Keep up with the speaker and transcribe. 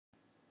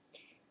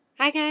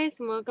Hi guys,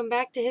 and welcome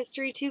back to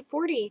History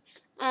 240.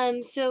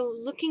 So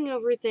looking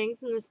over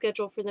things in the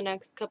schedule for the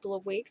next couple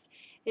of weeks,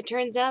 it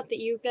turns out that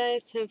you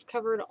guys have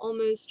covered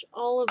almost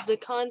all of the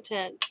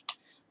content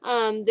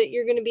that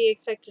you're going to be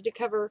expected to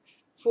cover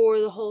for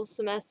the whole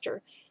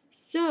semester.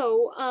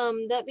 So,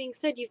 that being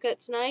said, you've got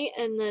tonight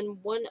and then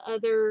one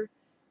other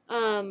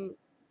um,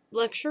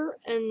 lecture,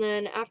 and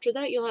then after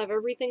that you'll have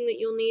everything that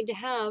you'll need to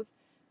have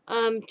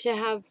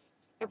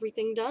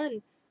everything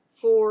done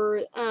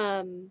for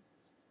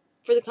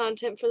for the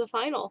content for the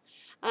final.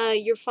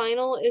 Your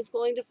final is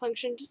going to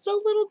function just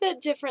a little bit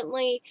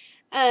differently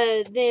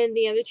than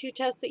the other two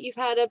tests that you've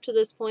had up to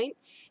this point.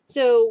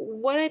 So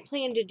what I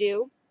plan to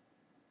do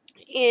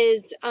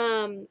is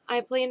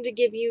I plan to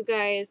give you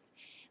guys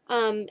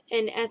an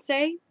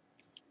essay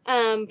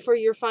for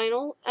your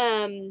final.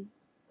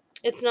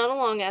 It's not a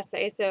long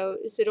essay, so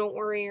don't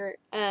worry or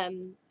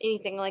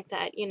anything like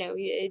that. You know,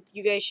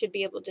 you guys should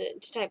be able to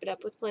type it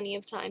up with plenty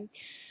of time.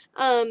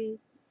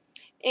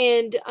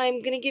 And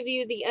I'm going to give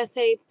you the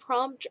essay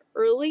prompt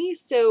early,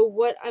 so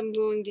what I'm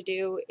going to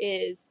do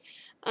is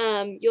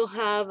you'll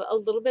have a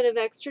little bit of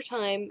extra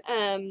time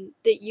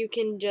that you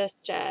can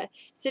just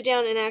sit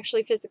down and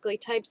actually physically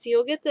type, so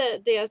you'll get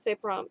the essay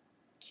prompt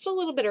just a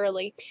little bit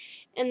early,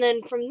 and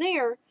then from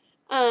there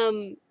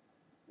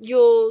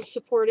you'll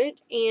support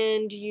it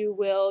and you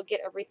will get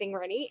everything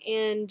ready,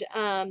 and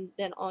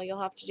then all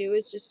you'll have to do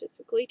is just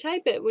physically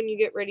type it when you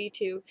get ready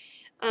to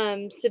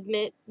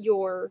submit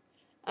your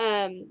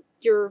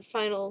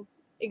final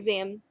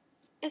exam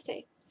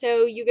essay.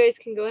 So you guys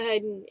can go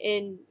ahead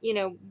and you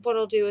know, what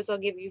I'll do is I'll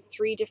give you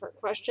 3 different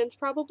questions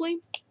probably.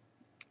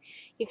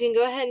 You can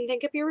go ahead and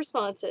think up your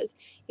responses.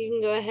 You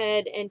can go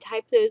ahead and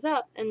type those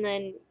up, and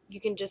then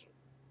you can just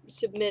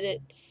submit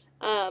it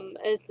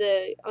as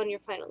on your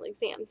final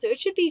exam. So it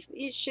should be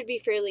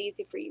fairly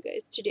easy for you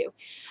guys to do.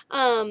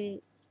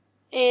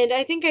 And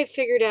I think I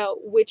figured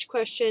out which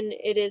question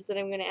it is that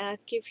I'm going to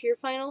ask you for your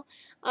final.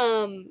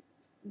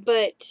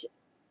 But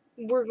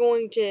we're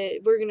gonna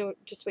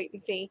just wait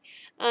and see.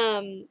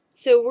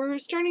 So we're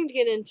starting to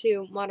get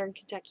into modern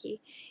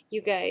Kentucky.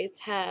 You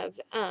guys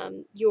have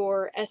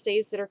your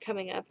essays that are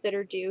coming up, that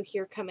are due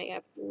here, coming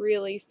up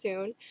really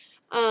soon.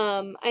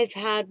 I've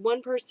had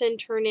one person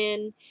turn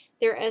in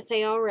their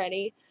essay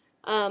already.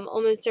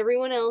 Almost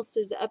everyone else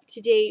is up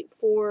to date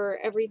for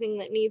everything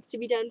that needs to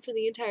be done for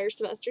the entire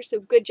semester,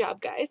 so good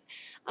job, guys.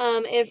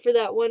 And for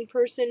that one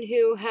person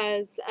who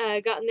has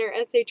gotten their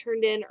essay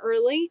turned in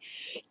early,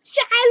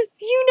 yes,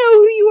 you know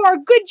who you are.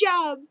 Good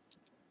job.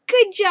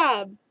 Good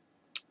job.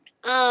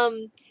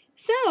 I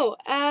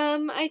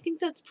think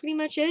that's pretty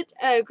much it.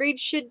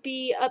 Grades should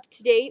be up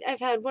to date. I've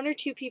had 1 or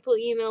 2 people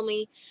email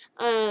me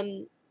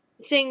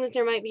saying that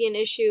there might be an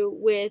issue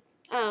with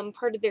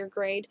part of their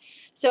grade.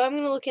 So I'm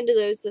going to look into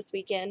those this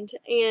weekend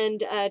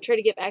and try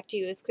to get back to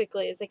you as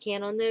quickly as I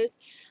can on those.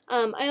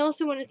 I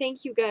also want to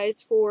thank you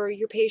guys for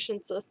your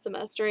patience this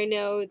semester. I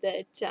know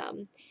that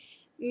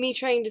me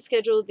trying to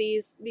schedule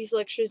these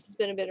lectures has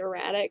been a bit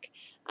erratic.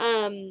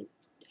 I'm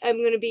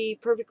going to be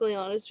perfectly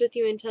honest with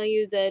you and tell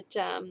you that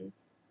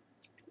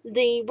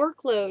the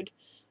workload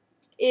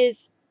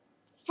is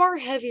far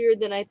heavier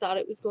than I thought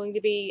it was going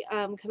to be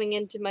coming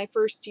into my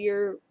first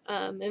year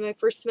in my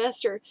first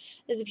semester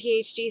as a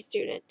PhD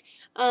student.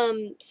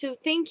 So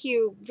thank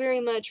you very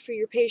much for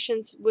your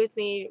patience with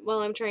me while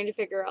I'm trying to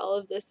figure all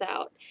of this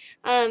out.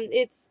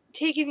 It's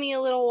taken me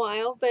a little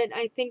while, but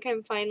I think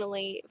I'm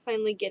finally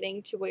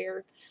getting to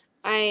where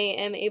I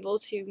am able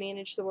to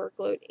manage the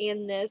workload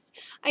and this.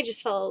 I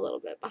just fell a little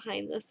bit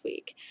behind this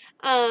week.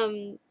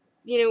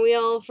 You know, we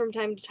all from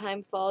time to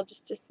time fall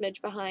just a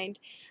smidge behind.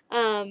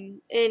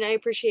 And I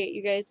appreciate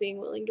you guys being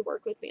willing to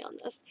work with me on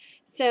this.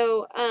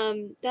 So,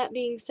 that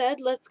being said,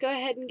 let's go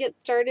ahead and get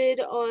started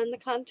on the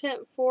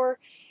content for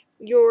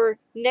your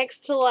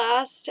next to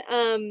last,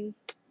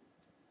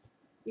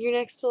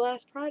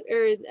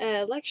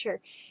 lecture.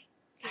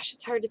 Gosh,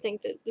 it's hard to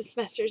think that the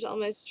semester's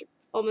almost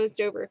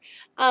over.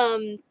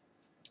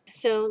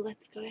 So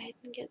let's go ahead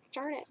and get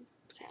started.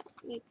 So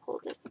let me pull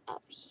this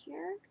up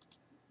here.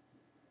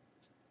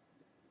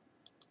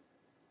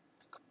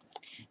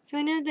 So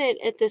I know that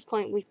at this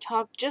point we've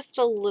talked just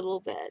a little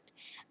bit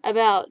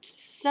about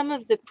some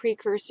of the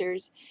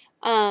precursors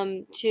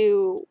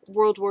to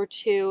World War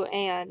II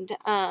and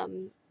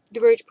the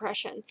Great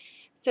Depression.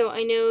 So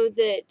I know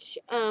that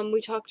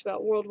we talked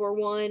about World War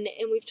I,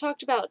 and we've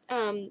talked about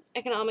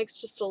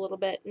economics just a little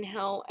bit and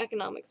how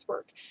economics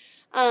work.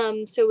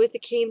 So with the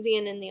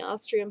Keynesian and the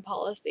Austrian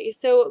policy.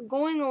 So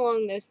going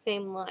along those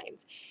same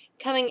lines,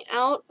 coming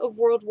out of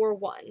World War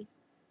I,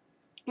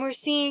 we're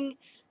seeing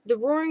the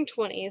roaring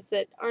 20s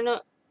that are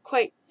not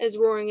quite as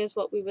roaring as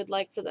what we would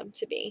like for them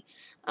to be.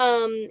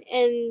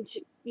 And,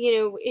 you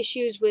know,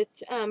 issues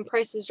with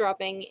prices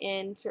dropping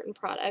in certain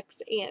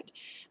products and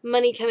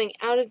money coming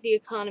out of the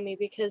economy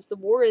because the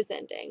war is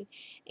ending,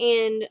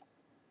 and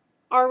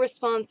our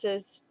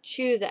responses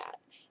to that.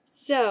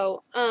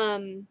 So,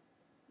 going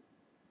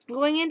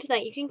into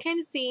that, you can kind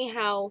of see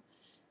how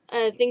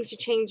things are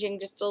changing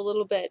just a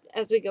little bit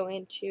as we go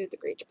into the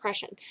Great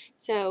Depression.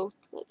 So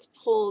let's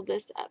pull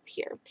this up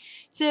here.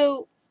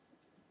 So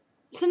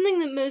something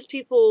that most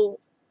people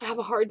have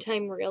a hard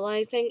time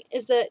realizing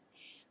is that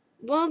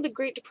while the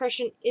Great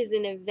Depression is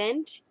an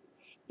event,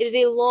 it is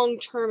a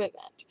long-term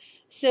event.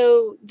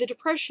 So the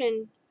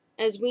Depression,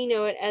 as we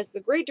know it as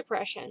the Great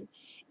Depression,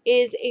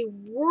 is a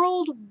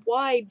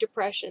worldwide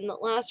depression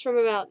that lasts from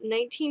about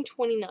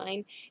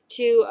 1929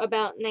 to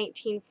about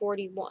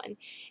 1941.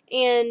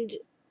 And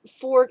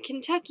for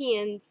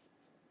Kentuckians,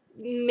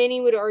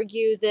 many would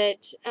argue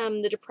that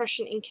the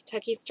Depression in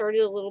Kentucky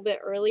started a little bit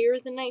earlier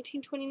than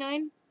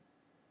 1929.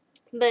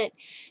 But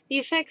the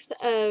effects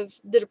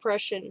of the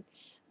Depression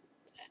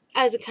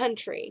as a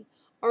country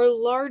are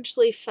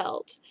largely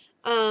felt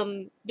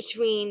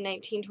between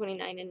 1929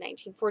 and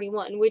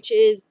 1941, which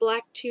is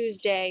Black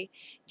Tuesday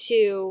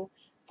to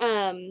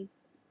um,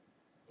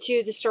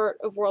 the start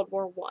of World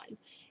War One.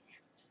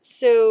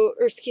 So,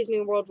 or excuse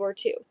me, World War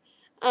Two.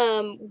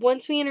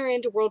 Once we enter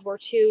into World War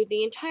Two,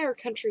 the entire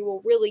country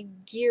will really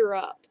gear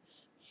up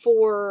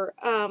for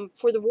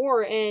the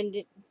war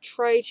and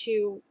try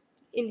to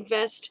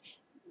invest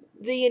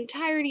the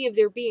entirety of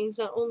their beings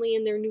not only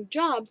in their new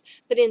jobs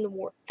but in the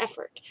war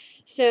effort.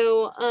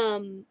 So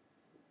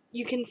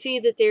you can see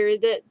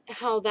that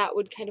how that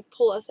would kind of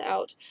pull us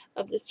out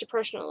of this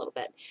depression a little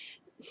bit.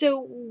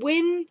 So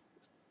when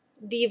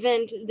the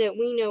event that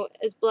we know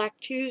as Black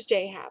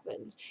Tuesday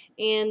happens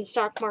and the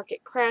stock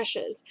market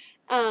crashes,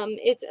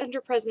 it's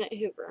under President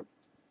Hoover.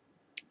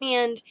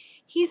 And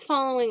he's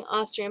following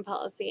Austrian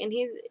policy, and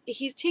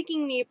he's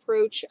taking the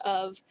approach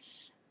of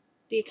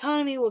the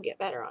economy will get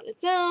better on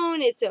its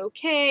own, it's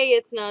okay,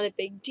 it's not a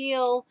big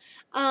deal.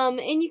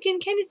 And you can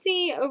kind of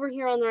see over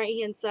here on the right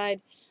hand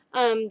side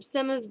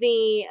some of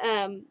the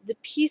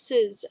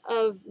pieces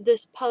of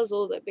this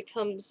puzzle that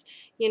becomes,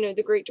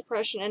 the Great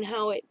Depression and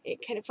how it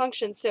kind of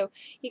functions. So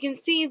you can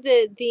see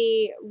that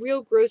the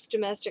real gross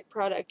domestic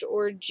product,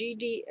 or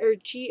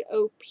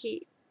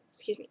GOP,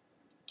 excuse me,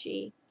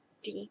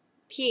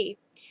 GDP,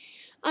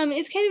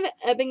 is kind of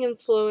ebbing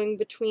and flowing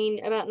between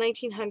about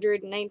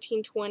 1900 and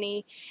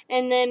 1920,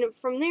 and then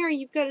from there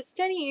you've got a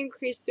steady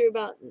increase through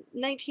about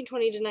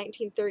 1920 to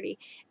 1930,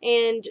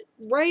 and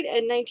right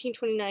at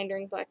 1929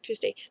 during Black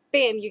Tuesday,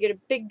 bam, you get a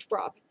big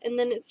drop, and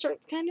then it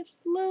starts kind of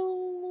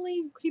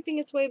slowly creeping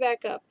its way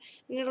back up,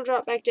 and it'll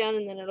drop back down,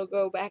 and then it'll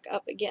go back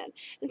up again.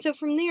 And so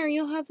from there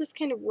you'll have this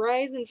kind of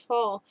rise and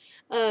fall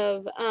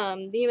of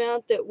the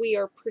amount that we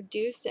are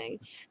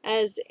producing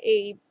as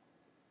a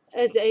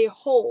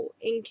whole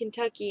in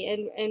Kentucky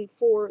and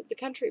for the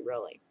country,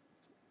 really.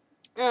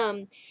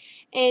 And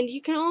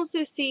you can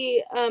also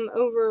see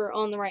over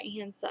on the right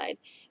hand side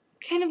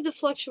kind of the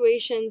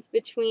fluctuations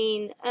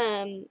between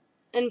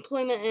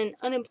employment and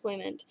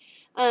unemployment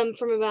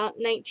from about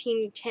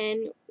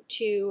 1910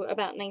 to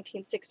about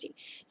 1960.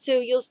 So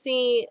you'll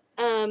see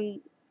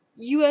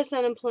U.S.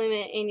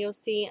 unemployment, and you'll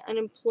see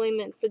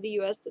unemployment for the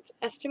U.S. that's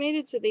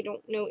estimated, so they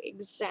don't know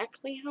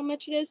exactly how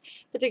much it is,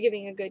 but they're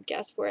giving a good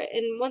guess for it.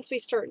 And once we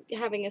start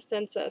having a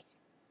census,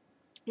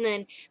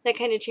 then that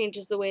kind of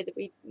changes the way that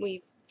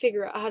we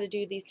figure out how to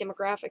do these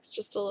demographics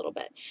just a little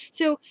bit.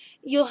 So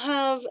you'll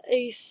have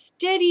a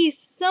steady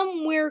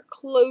somewhere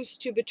close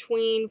to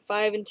between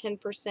 5 and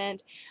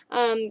 10%.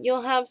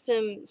 You'll have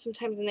some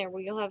times in there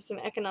where you'll have some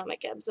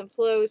economic ebbs and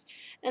flows,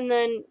 and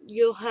then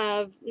you'll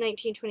have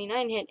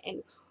 1929 hit,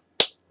 and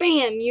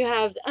bam, you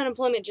have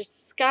unemployment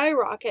just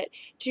skyrocket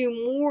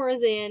to more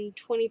than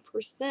 20%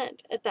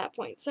 at that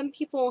point. Some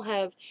people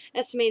have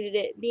estimated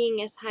it being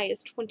as high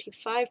as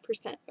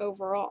 25%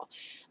 overall.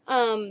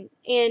 And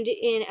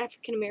in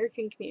African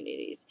American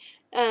communities,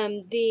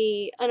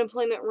 the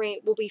unemployment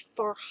rate will be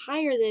far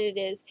higher than it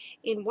is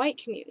in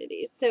white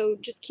communities. So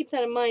just keep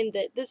that in mind,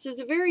 that this is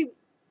a very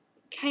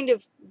kind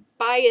of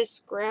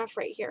biased graph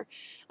right here,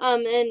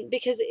 and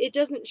because it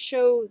doesn't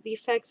show the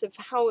effects of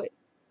how it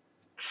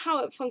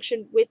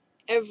functioned with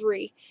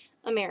every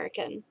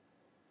American.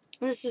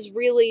 This is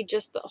really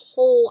just the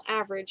whole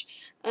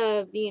average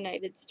of the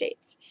United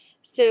States.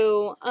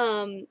 So,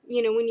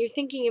 when you're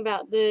thinking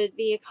about the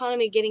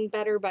economy getting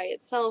better by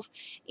itself,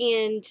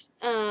 and,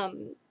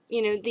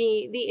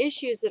 the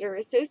issues that are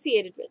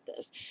associated with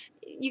this,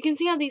 you can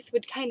see how these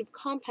would kind of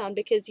compound,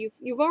 because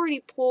you've already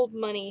pulled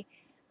money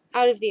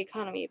out of the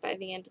economy by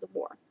the end of the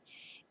war.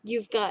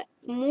 You've got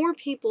more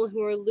people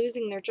who are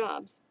losing their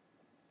jobs.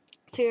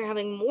 So you're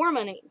having more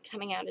money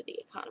coming out of the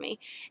economy,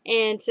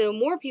 and so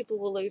more people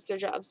will lose their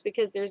jobs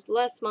because there's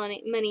less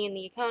money in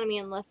the economy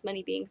and less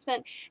money being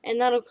spent,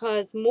 and that'll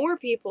cause more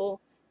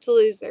people to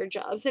lose their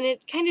jobs, and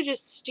it kind of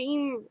just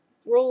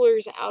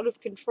steamrollers out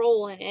of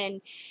control and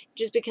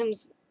just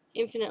becomes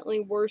infinitely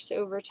worse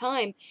over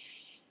time.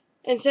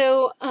 And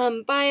so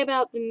by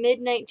about the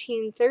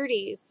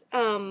mid-1930s,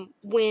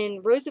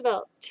 when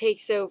Roosevelt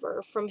takes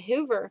over from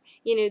Hoover,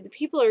 the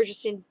people are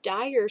just in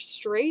dire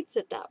straits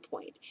at that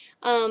point.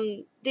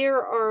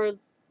 There are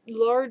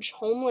large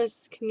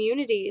homeless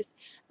communities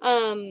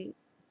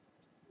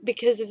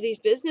because of these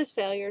business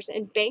failures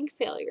and bank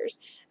failures.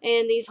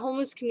 And these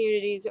homeless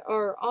communities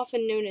are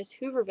often known as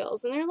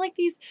Hoovervilles, and they're like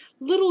these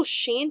little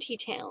shanty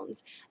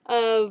towns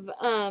of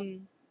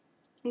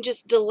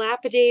just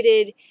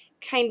dilapidated,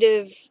 kind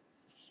of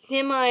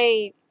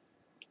semi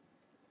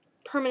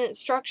permanent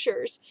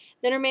structures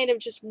that are made of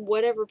just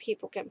whatever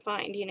people can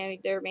find. You know,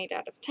 they're made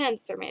out of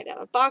tents, they're made out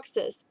of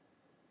boxes,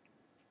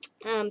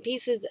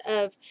 pieces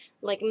of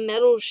like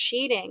metal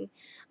sheeting,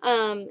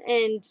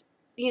 and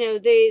you know,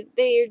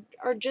 they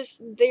are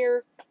just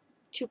there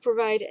to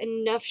provide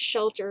enough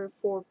shelter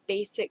for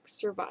basic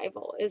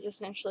survival is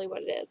essentially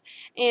what it is.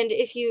 And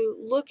if you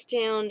look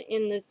down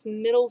in this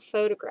middle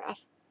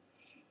photograph,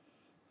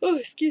 oh,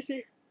 excuse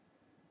me,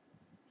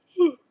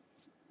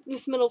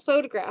 this middle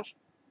photograph,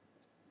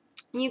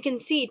 you can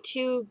see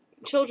two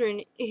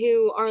children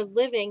who are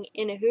living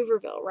in a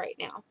Hooverville right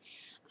now.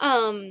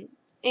 Um,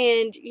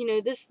 and you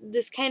know,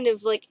 this kind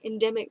of like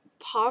endemic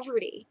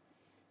poverty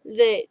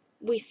that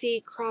we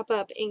see crop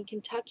up in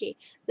Kentucky.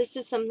 This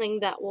is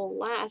something that will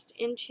last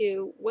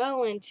into,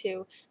 well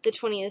into the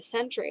 20th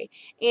century,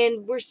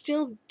 and we're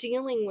still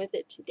dealing with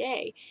it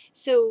today.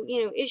 So,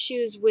 you know,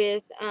 issues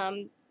with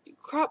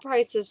crop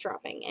prices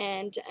dropping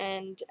and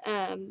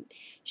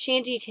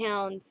shanty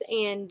towns,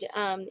 and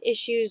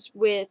issues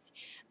with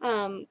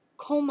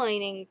coal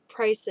mining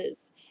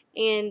prices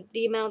and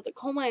the amount that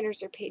coal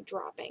miners are paid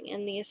dropping,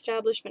 and the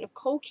establishment of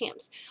coal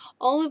camps.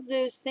 All of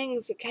those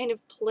things kind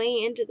of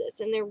play into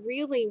this, and they're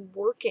really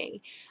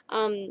working,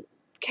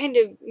 kind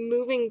of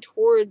moving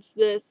towards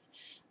this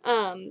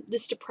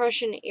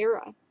Depression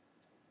era,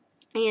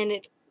 and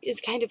it is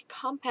kind of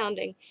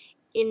compounding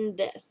in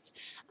this.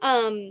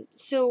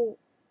 So,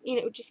 you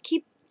know, just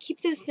keep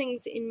those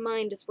things in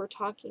mind as we're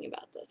talking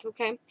about this,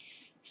 okay?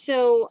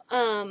 So,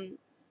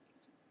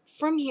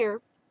 from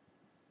here,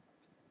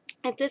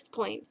 at this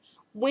point,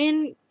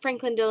 when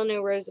Franklin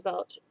Delano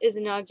Roosevelt is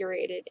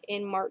inaugurated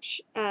in March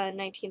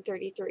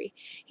 1933,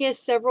 he has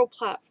several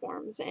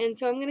platforms, and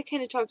so I'm going to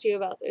kind of talk to you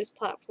about those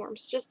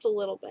platforms just a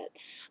little bit.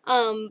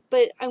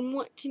 But I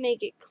want to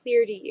make it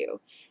clear to you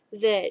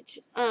that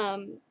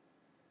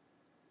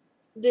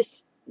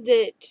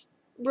that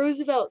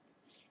Roosevelt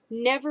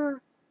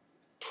never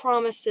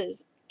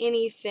promises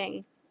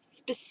anything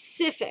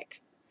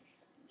specific,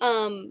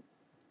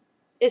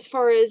 as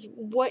far as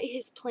what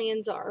his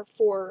plans are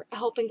for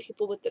helping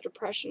people with the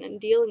Depression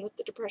and dealing with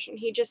the Depression.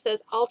 He just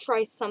says, I'll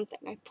try something.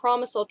 I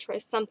promise I'll try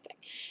something.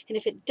 And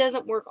if it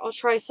doesn't work, I'll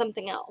try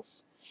something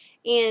else.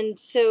 And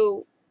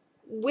so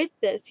with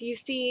this, you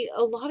see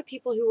a lot of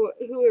people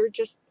who are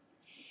just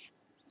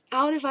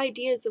out of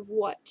ideas of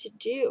what to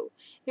do.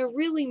 They're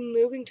really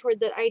moving toward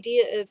that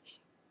idea of,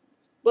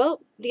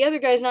 well, the other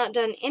guy's not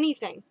done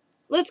anything.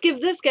 Let's give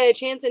this guy a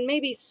chance and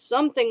maybe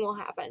something will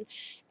happen.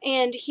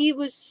 And he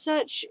was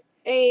such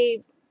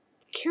a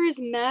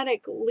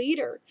charismatic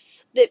leader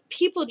that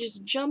people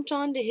just jumped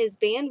onto his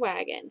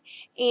bandwagon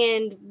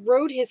and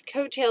rode his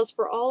coattails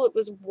for all it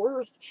was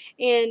worth.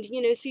 And,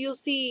 you know, so you'll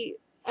see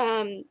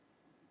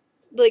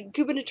like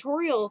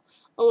gubernatorial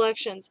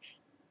elections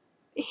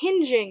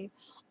hinging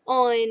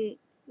on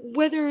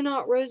whether or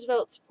not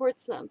Roosevelt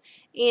supports them.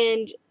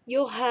 And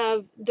you'll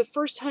have the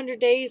first 100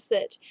 days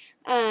that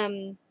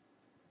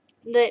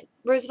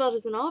Roosevelt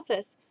is in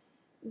office,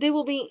 they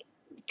will be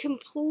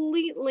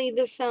completely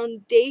the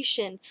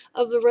foundation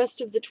of the rest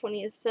of the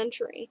 20th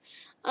century.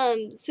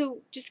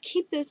 So just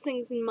keep those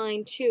things in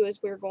mind too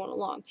as we're going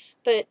along.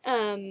 But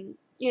you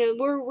know,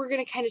 we're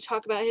going to kind of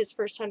talk about his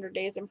first 100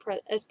 days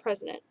as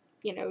president,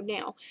 you know,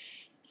 now.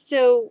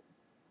 So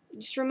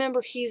just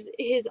remember,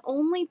 his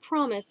only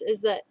promise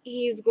is that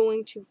he's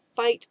going to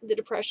fight the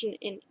Depression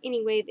in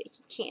any way that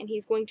he can.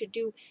 He's going to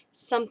do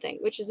something,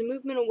 which is a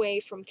movement away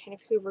from kind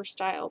of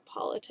Hoover-style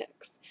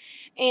politics.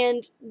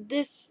 And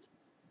this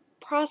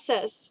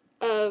process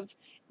of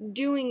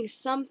doing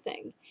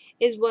something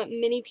is what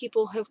many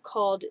people have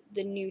called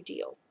the New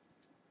Deal.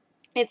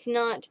 It's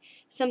not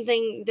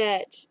something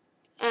that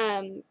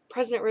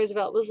President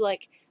Roosevelt was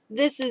like,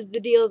 this is the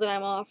deal that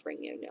I'm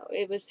offering you. No,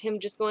 it was him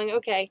just going,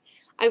 okay,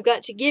 I've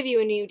got to give you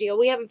a new deal.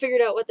 We haven't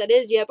figured out what that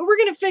is yet, but we're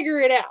going to figure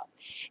it out.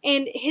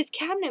 And his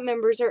cabinet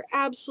members are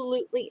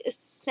absolutely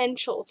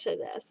essential to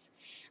this.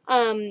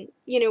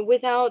 You know,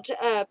 without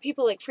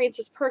people like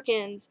Francis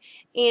Perkins,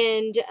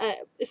 and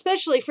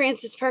especially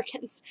Francis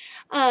Perkins,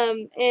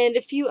 and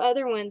a few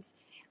other ones,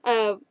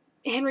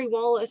 Henry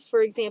Wallace,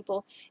 for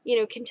example, you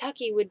know,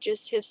 Kentucky would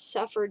just have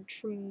suffered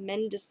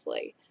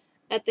tremendously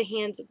at the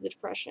hands of the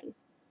Depression.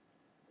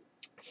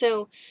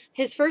 So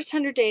his first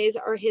 100 days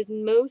are his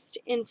most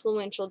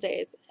influential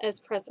days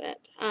as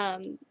president,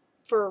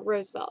 for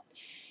Roosevelt.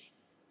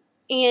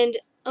 And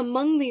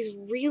among these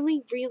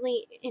really,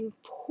 really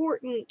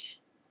important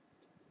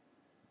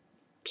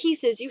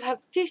pieces, you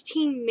have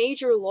 15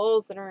 major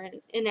laws that are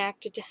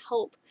enacted to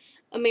help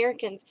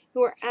Americans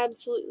who are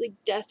absolutely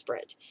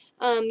desperate.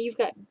 You've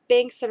got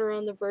banks that are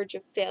on the verge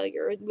of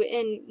failure.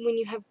 And when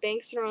you have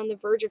banks that are on the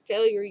verge of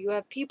failure, you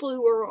have people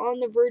who are on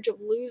the verge of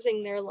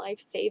losing their life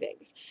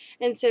savings.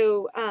 And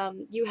so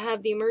you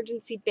have the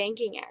Emergency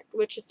Banking Act,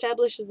 which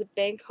establishes a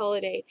bank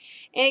holiday.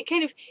 And it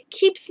kind of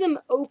keeps them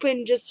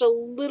open just a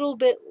little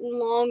bit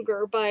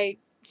longer by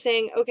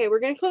saying, okay, we're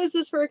going to close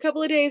this for a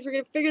couple of days. We're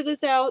going to figure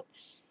this out.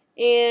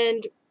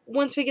 And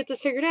once we get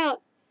this figured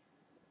out,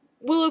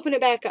 we'll open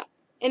it back up.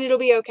 And it'll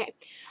be okay.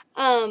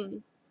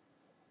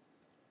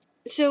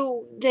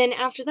 So then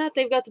after that,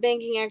 they've got the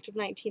Banking Act of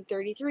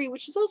 1933,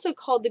 which is also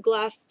called the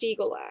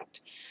Glass-Steagall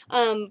Act,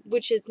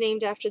 which is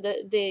named after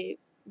the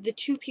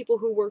two people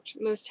who worked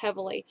most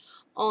heavily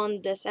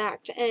on this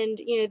act. And,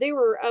 you know, they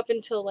were up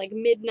until like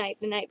midnight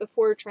the night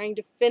before trying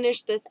to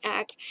finish this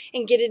act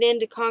and get it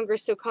into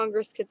Congress so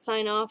Congress could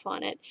sign off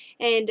on it.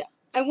 And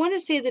I want to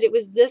say that it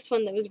was this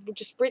one that was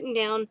just written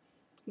down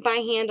by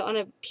hand on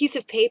a piece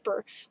of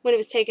paper when it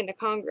was taken to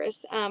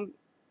Congress. I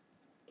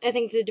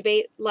think the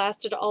debate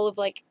lasted all of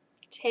like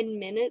 10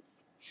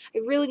 minutes. I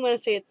really want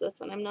to say it's this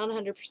one. I'm not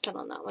 100%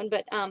 on that one,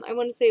 but I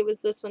want to say it was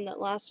this one that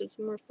lasted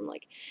somewhere from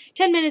like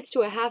 10 minutes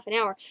to a half an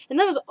hour. And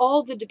that was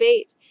all the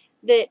debate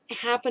that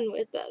happened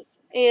with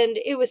this. And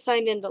it was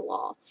signed into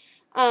law.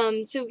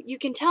 So you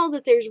can tell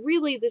that there's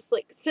really this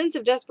like sense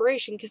of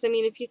desperation, because I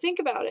mean, if you think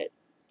about it,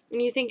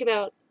 and you think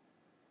about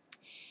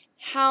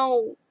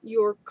how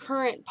your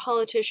current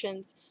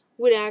politicians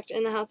would act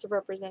in the House of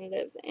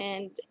Representatives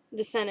and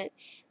the Senate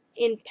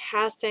in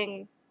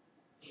passing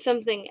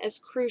something as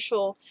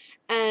crucial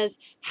as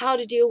how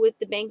to deal with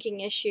the banking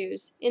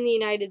issues in the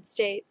United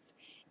States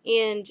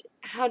and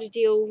how to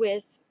deal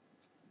with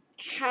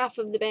half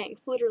of the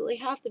banks, literally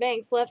half the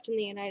banks left in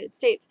the United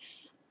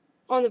States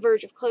on the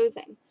verge of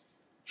closing.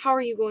 How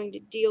are you going to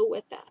deal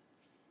with that?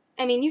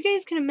 I mean, you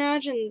guys can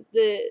imagine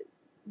the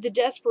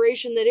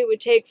desperation that it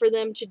would take for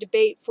them to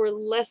debate for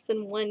less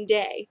than one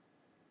day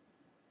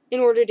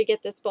in order to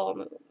get this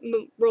ball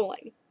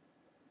rolling.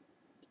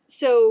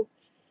 So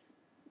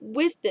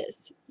with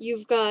this,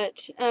 you've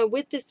got,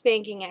 with this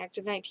Banking Act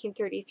of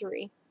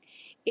 1933,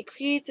 it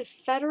creates a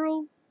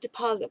federal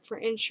deposit for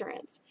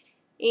insurance,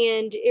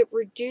 and it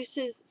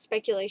reduces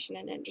speculation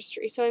in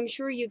industry. So I'm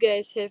sure you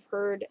guys have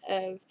heard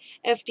of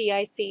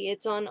FDIC.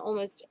 It's on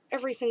almost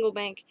every single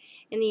bank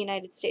in the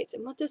United States.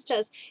 And what this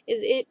does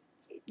is it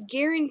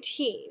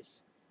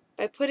guarantees,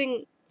 by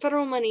putting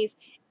federal monies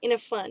in a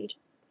fund,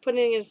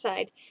 putting it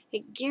aside,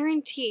 it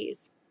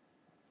guarantees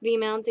the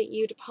amount that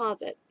you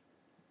deposit.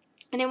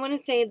 And I want to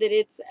say that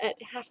it's at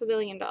 $500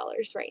 million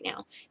right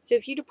now. So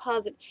if you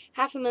deposit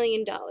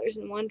 $500,000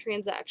 in one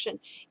transaction,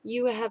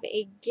 you have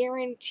a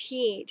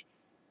guaranteed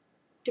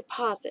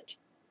deposit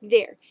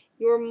there.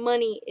 Your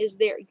money is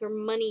there. Your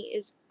money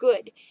is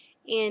good.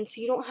 And so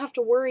you don't have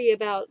to worry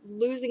about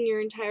losing your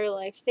entire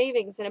life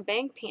savings in a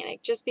bank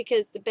panic. Just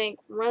because the bank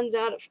runs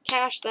out of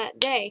cash that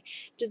day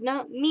does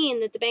not mean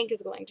that the bank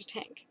is going to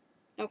tank.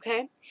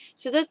 Okay?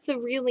 So that's the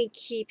really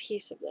key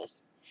piece of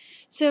this.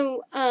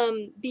 So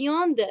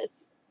beyond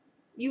this,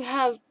 you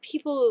have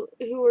people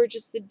who are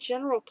just the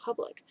general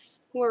public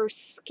who are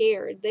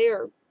scared. They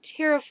are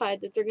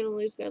terrified that they're going to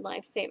lose their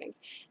life savings.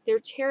 They're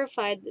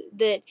terrified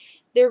that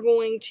they're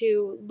going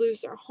to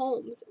lose their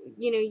homes.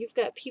 You know, you've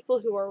got people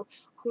who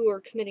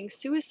are committing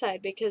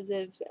suicide because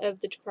of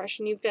the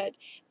Depression. You've got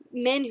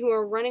men who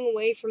are running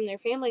away from their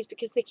families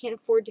because they can't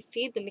afford to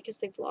feed them because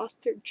they've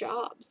lost their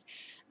jobs.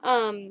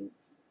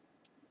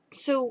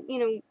 So, you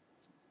know,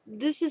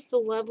 this is the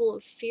level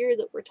of fear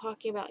that we're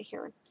talking about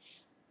here.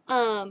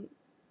 And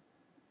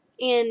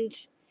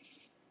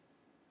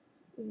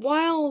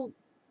while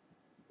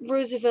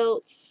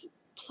Roosevelt's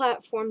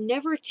platform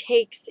never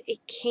takes a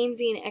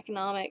Keynesian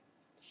economic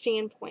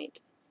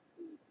standpoint,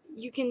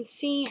 you can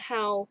see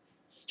how,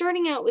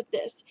 starting out with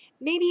this,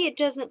 maybe it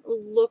doesn't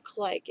look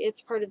like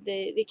it's part of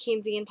the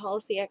Keynesian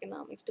policy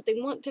economics, but they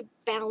want to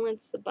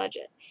balance the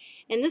budget.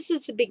 And this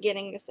is the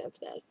beginnings of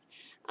this.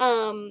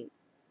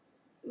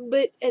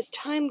 But as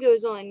time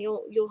goes on,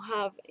 you'll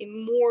have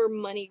more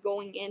money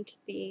going into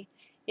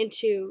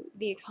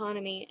the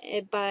economy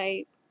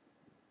by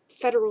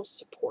federal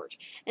support.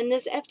 And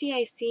this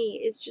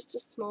FDIC is just a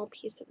small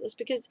piece of this,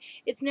 because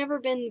it's never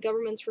been the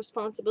government's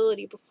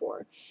responsibility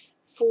before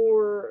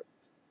for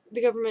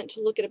the government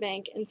to look at a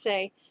bank and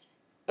say,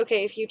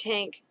 okay, if you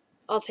tank,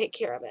 I'll take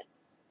care of it.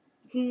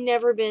 It's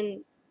never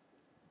been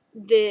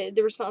the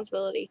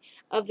responsibility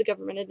of the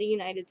government of the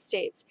United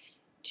States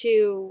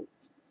to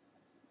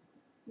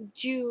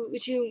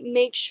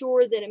make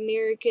sure that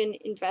American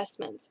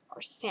investments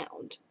are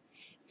sound.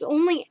 It's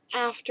only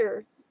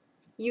after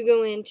you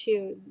go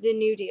into the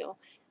New Deal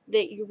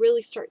that you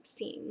really start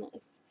seeing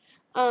this.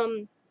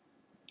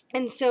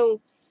 And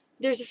so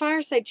there's a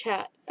fireside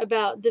chat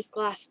about this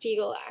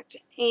Glass-Steagall Act,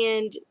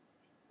 and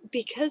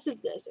because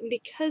of this, and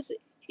because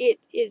it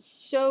is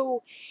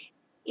so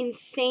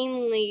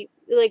insanely,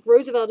 like,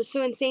 Roosevelt is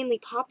so insanely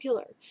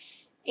popular,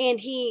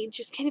 and he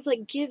just kind of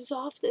like gives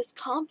off this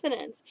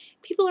confidence,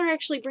 people are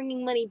actually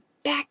bringing money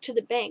back to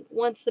the bank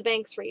once the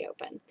banks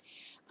reopen.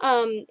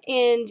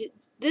 And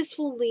this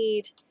will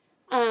lead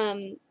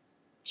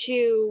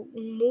to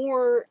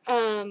more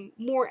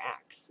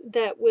acts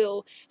that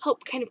will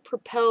help kind of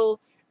propel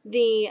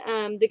the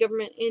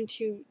government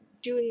into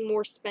doing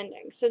more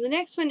spending. So the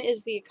next one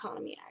is the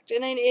Economy Act,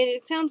 and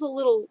it sounds a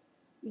little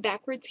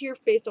backwards here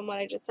based on what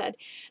I just said,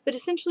 but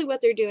essentially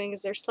what they're doing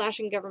is they're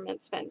slashing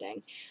government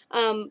spending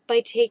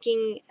by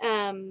taking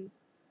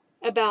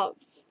about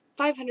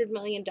 $500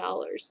 million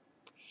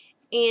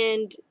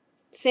and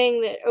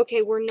saying that,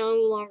 okay, we're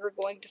no longer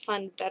going to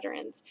fund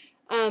veterans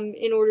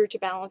in order to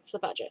balance the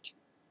budget.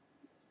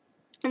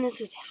 And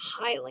this is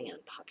highly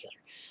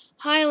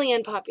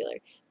unpopular,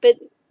 but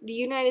the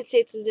United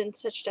States is in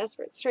such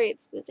desperate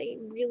straits that they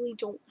really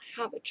don't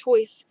have a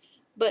choice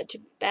but to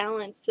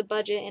balance the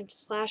budget and to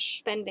slash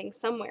spending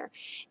somewhere.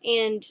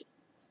 And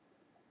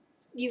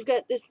you've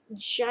got this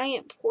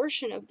giant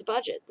portion of the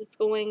budget that's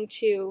going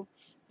to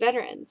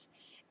veterans,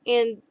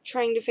 and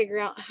trying to figure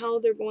out how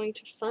they're going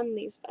to fund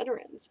these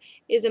veterans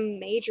is a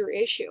major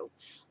issue.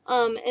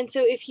 And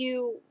so if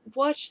you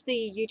watch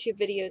the YouTube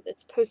video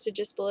that's posted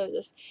just below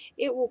this,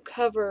 it will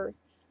cover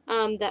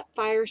that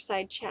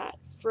fireside chat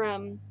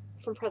from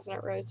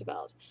President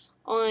Roosevelt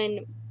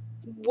on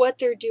what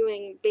they're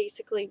doing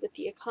basically with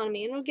the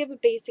economy, and it'll give a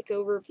basic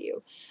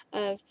overview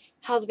of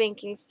how the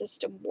banking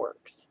system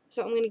works.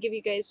 So I'm going to give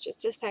you guys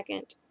just a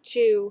second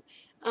to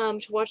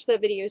watch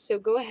that video. So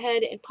go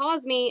ahead and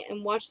pause me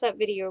and watch that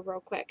video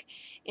real quick,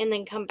 and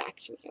then come back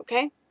to me,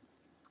 okay?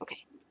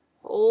 Okay,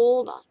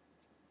 hold on.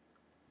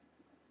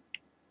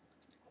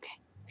 Okay,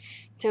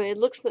 so it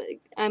looks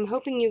like, I'm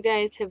hoping you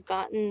guys have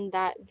gotten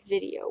that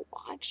video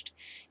watched.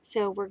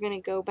 So we're going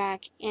to go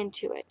back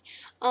into it.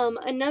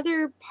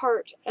 Another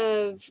part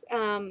of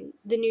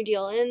the New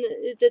Deal, and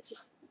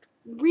that's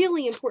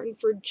really important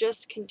for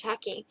just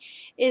Kentucky,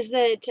 is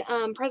that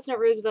President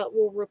Roosevelt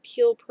will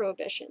repeal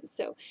prohibition.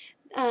 So,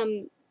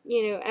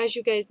 you know, as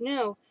you guys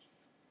know,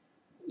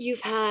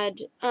 you've had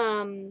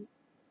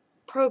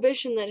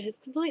prohibition that has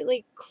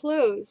completely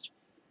closed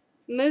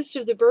most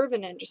of the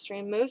bourbon industry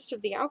and most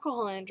of the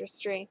alcohol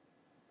industry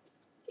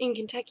in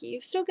Kentucky.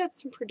 You've still got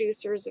some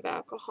producers of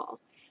alcohol,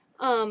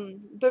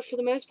 but for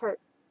the most part,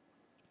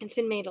 it's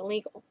been made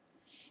illegal.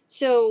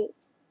 So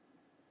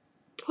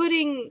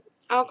putting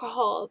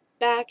alcohol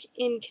back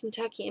in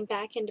Kentucky and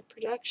back into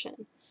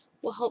production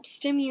will help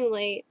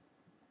stimulate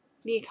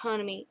the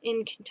economy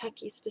in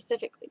Kentucky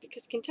specifically,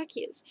 because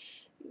Kentucky is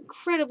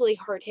incredibly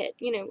hard hit.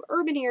 You know,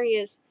 urban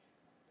areas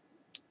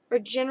are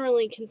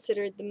generally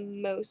considered the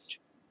most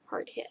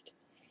hard hit,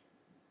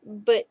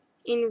 but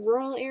in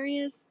rural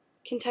areas,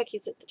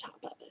 Kentucky's at the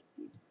top of it,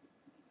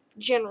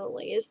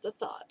 generally, is the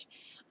thought,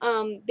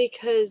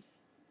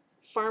 because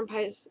farm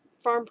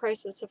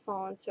prices have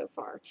fallen so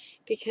far,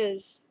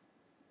 because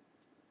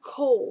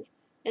coal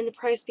and the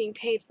price being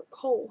paid for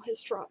coal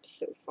has dropped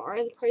so far,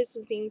 and the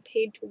prices being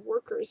paid to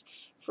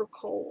workers for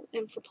coal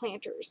and for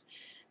planters.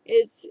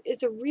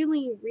 It's a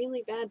really,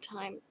 really bad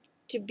time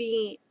to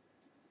be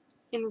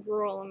in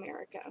rural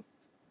America.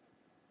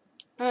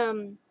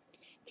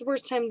 It's the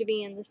worst time to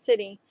be in the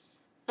city,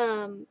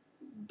 but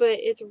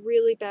it's a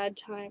really bad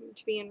time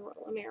to be in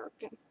rural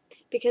America,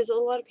 because a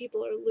lot of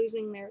people are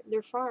losing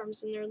their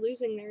farms, and they're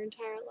losing their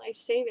entire life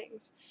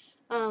savings,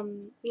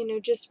 you know,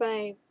 just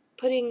by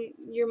putting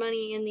your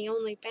money in the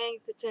only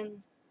bank that's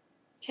in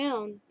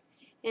town,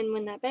 and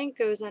when that bank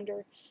goes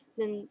under,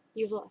 then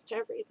you've lost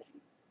everything.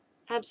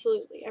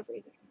 Absolutely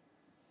everything.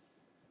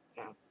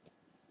 Yeah.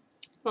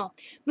 Well,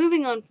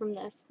 moving on from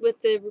this,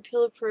 with the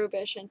repeal of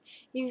prohibition,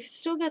 you've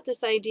still got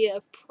this idea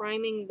of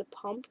priming the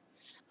pump,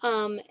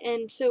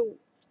 and so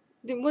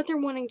what they're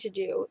wanting to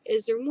do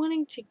is they're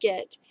wanting to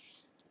get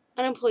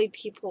unemployed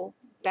people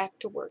back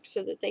to work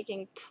so that they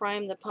can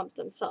prime the pump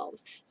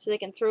themselves, so they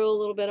can throw a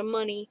little bit of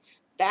money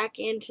back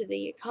into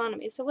the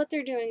economy. So what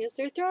they're doing is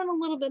they're throwing a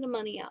little bit of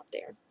money out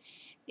there,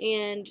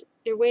 and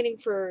they're waiting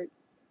for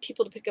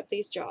people to pick up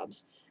these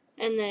jobs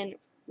and then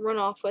run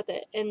off with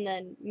it and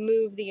then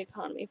move the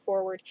economy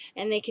forward,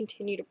 and they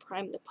continue to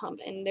prime the pump,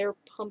 and they're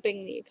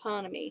pumping the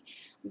economy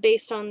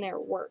based on their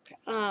work.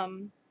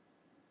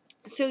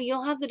 So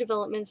you'll have the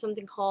development of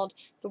something called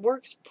the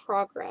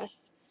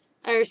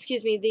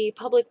the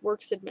Public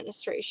Works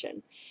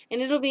Administration,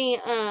 and it'll be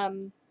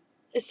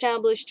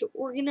established to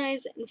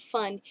organize and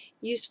fund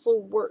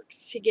useful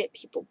works to get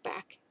people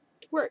back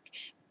to work.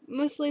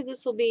 Mostly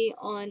this will be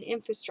on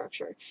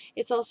infrastructure.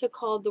 It's also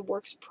called the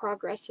Works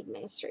Progress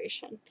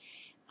Administration.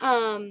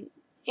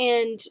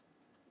 And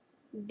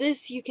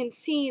this, you can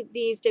see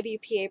these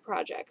WPA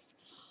projects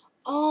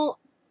all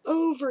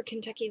over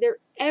Kentucky. They're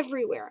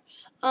everywhere.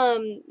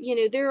 You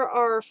know, there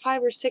are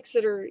 5 or 6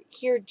 that are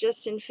here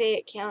just in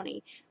Fayette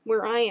County,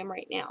 where I am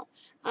right now.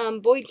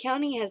 Boyd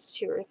County has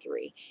 2 or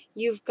 3.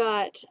 You've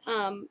got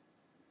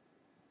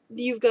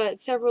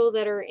several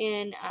that are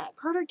in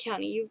Carter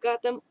County. You've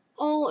got them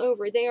all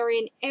over. They are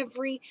in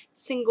every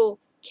single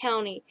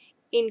county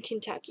in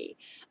Kentucky.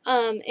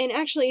 And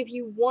actually, if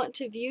you want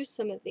to view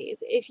some of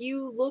these, if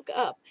you look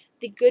up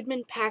the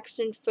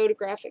Goodman-Paxton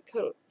Photographic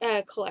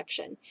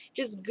Collection,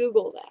 just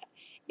Google that.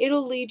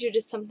 It'll lead you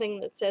to something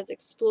that says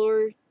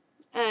Explore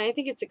I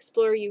think it's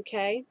Explore UK,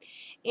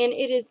 and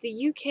it is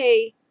the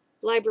UK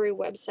library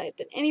website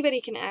that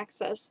anybody can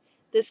access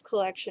this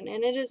collection,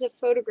 and it is a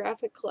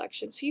photographic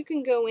collection, so you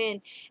can go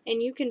in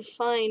and you can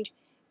find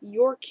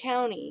your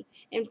county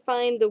and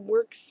find the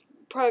Works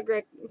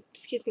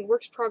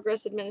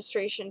Progress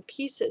Administration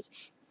pieces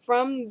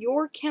from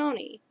your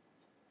county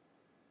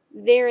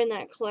there in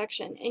that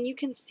collection, and you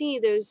can see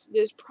those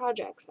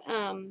projects.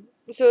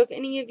 So if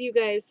any of you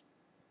guys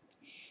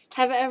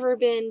have ever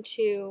been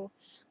to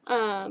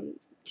a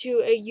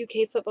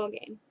UK football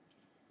game,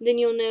 then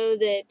you'll know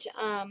that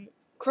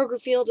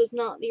Kroger Field is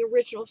not the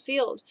original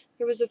field.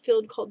 There was a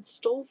field called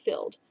Stoll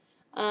Field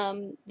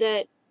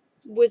that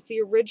was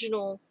the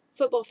original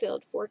football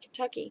field for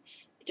Kentucky.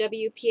 The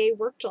WPA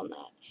worked on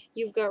that.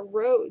 You've got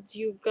roads.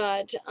 You've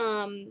got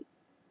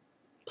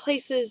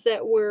places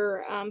that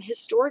were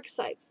historic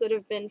sites that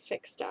have been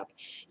fixed up.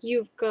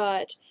 You've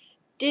got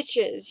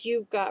ditches.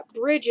 You've got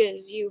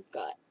bridges. You've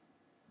got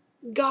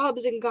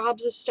gobs and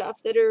gobs of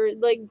stuff that are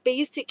like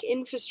basic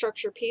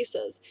infrastructure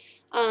pieces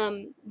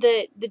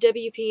that the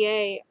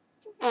WPA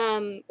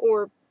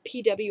or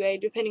PWA,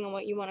 depending on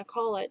what you want to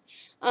call it,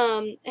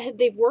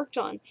 they've worked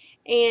on,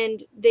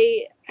 and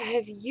they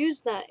have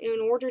used that in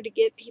order to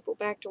get people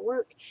back to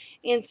work.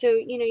 And so,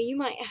 you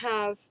might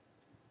have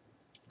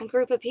a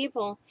group of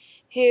people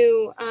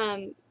who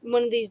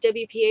one of these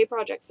WPA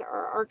projects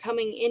are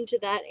coming into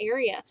that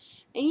area,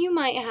 and you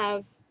might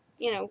have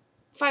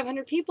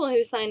 500 people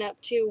who sign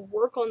up to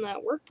work on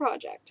that work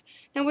project.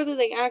 Now whether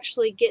they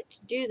actually get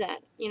to do that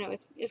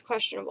is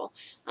questionable,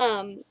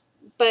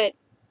 but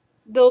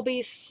there'll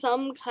be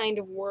some kind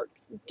of work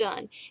done,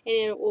 and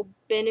it will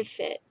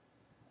benefit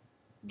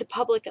the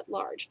public at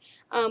large.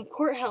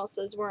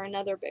 Courthouses were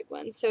another big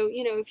one. So,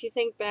 if you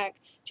think back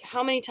to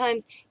how many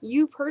times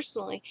you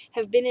personally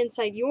have been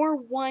inside your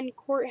one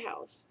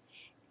courthouse,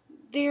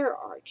 there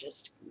are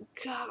just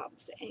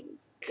gobs and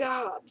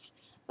gobs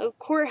of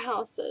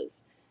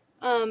courthouses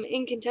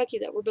in Kentucky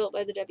that were built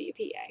by the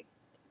WPA.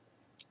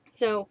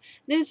 So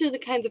those are the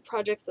kinds of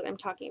projects that I'm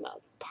talking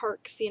about.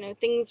 Parks,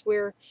 things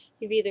where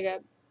you've either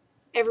got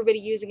everybody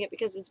using it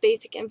because it's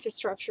basic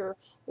infrastructure,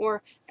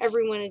 or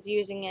everyone is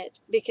using it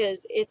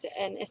because it's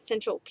an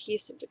essential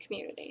piece of the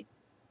community.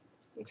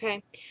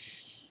 Okay.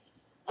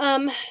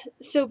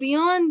 So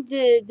beyond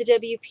the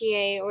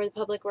WPA, or the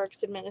Public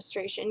Works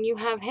Administration, you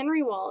have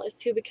Henry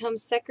Wallace, who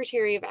becomes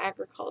Secretary of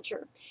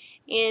Agriculture,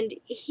 and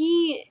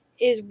he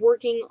is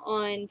working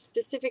on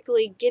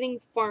specifically getting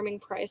farming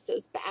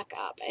prices back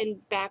up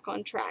and back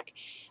on track.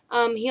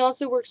 He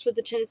also works with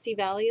the Tennessee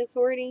Valley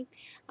Authority,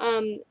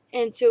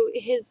 and so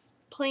his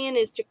plan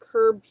is to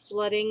curb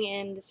flooding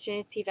in the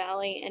Tennessee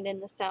Valley and in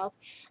the South,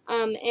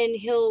 and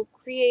he'll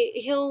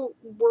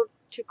work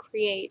to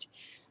create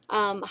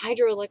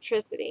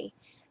hydroelectricity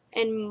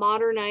and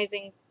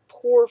modernizing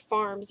poor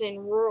farms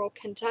in rural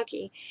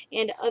Kentucky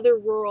and other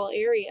rural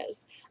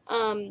areas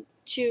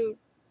to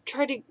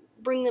try to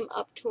bring them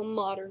up to a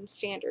modern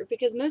standard,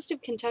 because most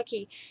of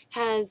Kentucky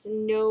has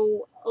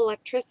no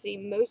electricity.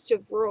 Most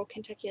of rural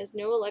Kentucky has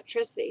no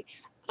electricity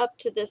up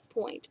to this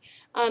point.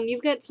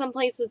 You've got some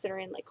places that are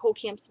in like coal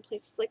camps and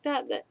places like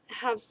that that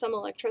have some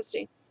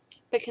electricity,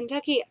 but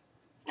Kentucky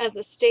as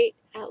a state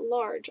at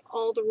large,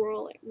 all the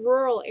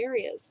rural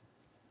areas,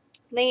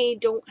 they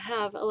don't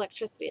have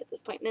electricity at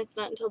this point, and it's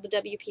not until the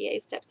WPA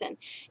steps in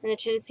and the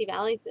Tennessee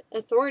Valley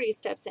Authority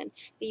steps in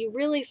that you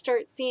really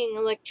start seeing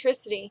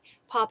electricity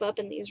pop up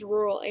in these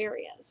rural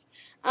areas.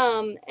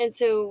 And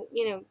so,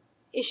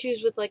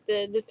 issues with like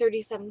the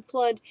 37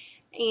 flood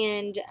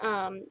and,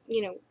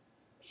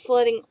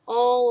 flooding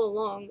all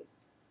along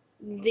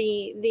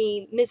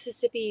the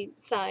Mississippi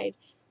side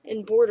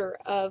and border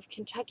of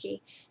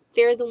Kentucky,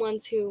 they're the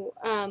ones who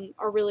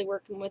are really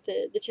working with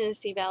the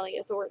Tennessee Valley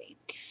Authority.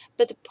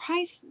 But the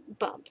price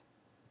bump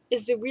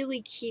is the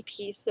really key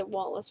piece that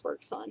Wallace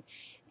works on.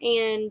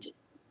 And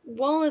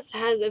Wallace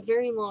has a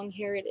very long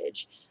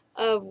heritage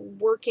of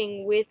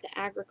working with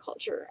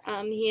agriculture.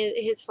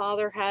 His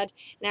father had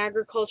an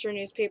agriculture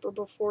newspaper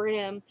before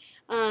him,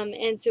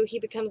 and so he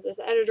becomes this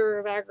editor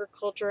of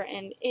agriculture,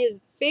 and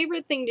his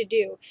favorite thing to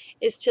do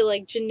is to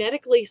like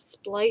genetically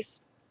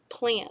splice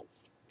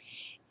plants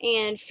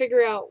and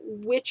figure out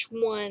which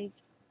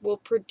ones will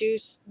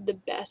produce the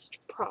best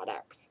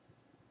products.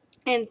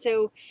 And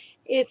so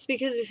it's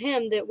because of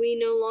him that we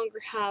no longer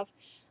have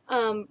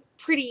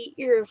pretty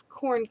ear of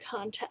corn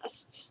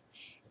contests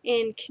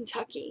in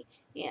Kentucky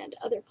and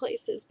other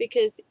places,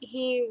 because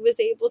he was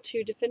able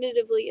to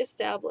definitively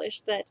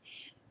establish that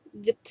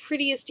the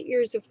prettiest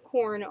ears of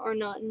corn are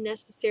not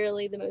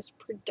necessarily the most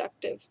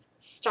productive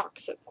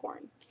stalks of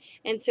corn.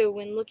 And so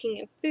when looking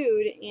at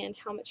food and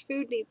how much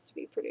food needs to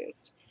be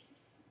produced,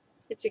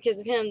 it's because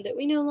of him that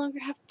we no longer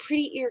have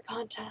pretty ear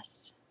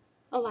contests.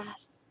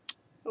 Alas.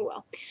 Oh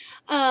well.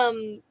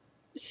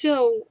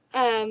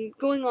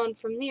 Going on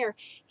from there,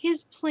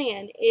 his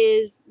plan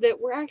is that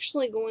we're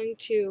actually going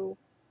to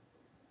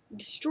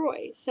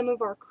destroy some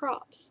of our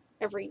crops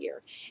every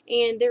year,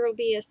 and there will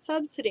be a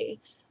subsidy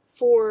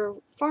for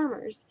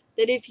farmers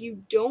that if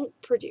you don't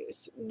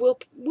produce, we'll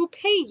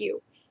pay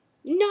you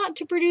not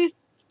to produce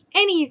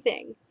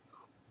anything,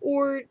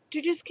 or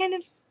to just kind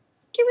of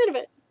get rid of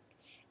it.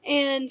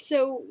 And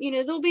so,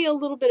 there'll be a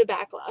little bit of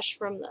backlash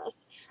from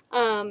this,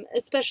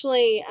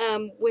 especially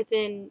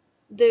within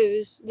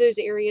those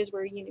areas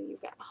where,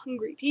 you've got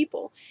hungry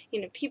people.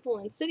 People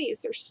in cities,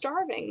 they're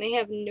starving. They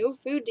have no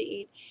food to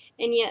eat.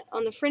 And yet,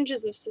 on the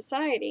fringes of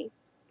society,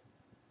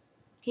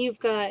 you've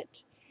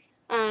got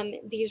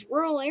these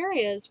rural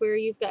areas where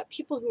you've got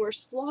people who are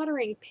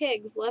slaughtering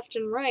pigs left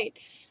and right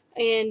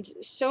and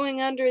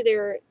sowing under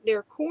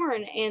their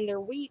corn and their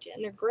wheat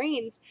and their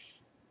grains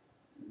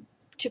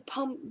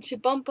to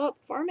bump up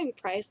farming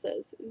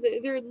prices.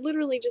 They're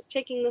literally just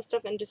taking this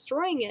stuff and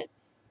destroying it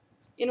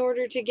in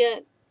order to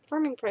get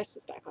farming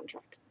prices back on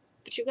track.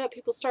 But you've got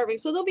people starving,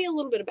 so there'll be a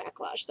little bit of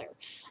backlash there.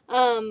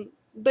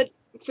 But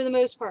for the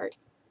most part,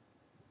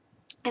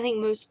 I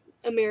think most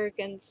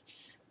Americans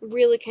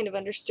really kind of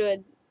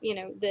understood,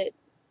 that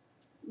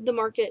the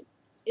market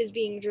is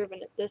being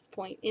driven at this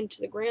point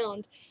into the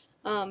ground,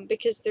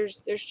 because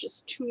there's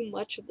just too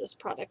much of this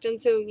product. And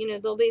so,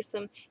 there'll be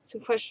some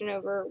question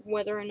over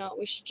whether or not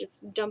we should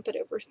just dump it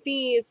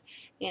overseas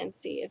and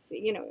see if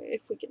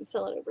we can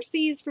sell it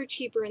overseas for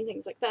cheaper and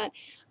things like that.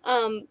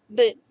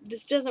 But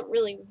this doesn't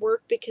really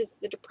work because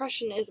the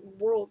Depression is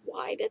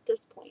worldwide at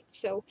this point.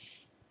 So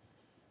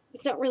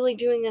it's not really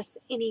doing us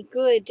any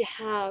good to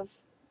have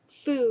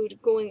food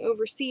going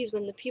overseas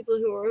when the people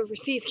who are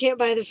overseas can't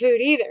buy the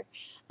food either.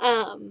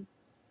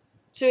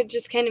 So it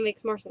just kind of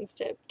makes more sense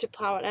to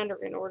plow it under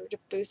in order to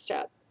boost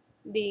up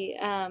the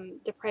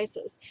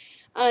prices.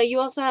 You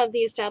also have the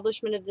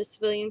establishment of the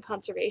Civilian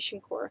Conservation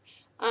Corps,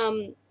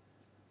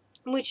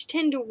 which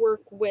tend to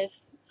work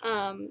with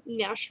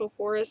national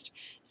forest.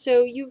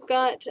 So you've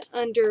got,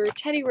 under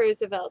Teddy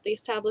Roosevelt, the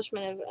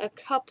establishment of a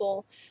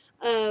couple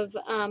of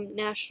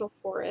national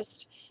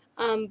forest,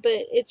 but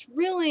it's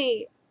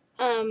really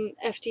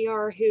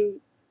FDR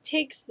who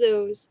takes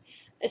those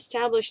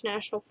established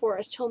national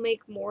forests. He'll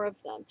make more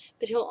of them,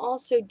 but he'll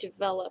also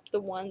develop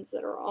the ones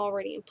that are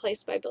already in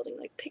place by building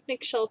like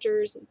picnic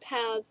shelters and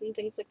paths and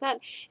things like that.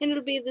 And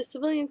it'll be the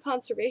Civilian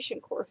Conservation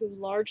Corps who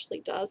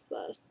largely does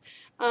this.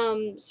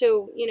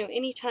 So,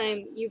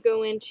 anytime you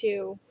go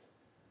into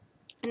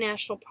a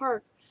national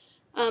park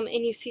and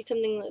you see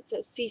something that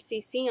says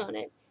CCC on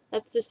it,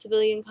 that's the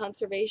Civilian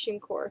Conservation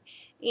Corps,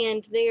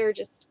 and they are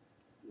just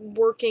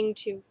working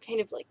to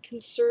kind of like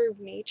conserve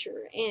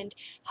nature and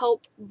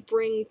help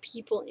bring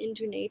people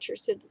into nature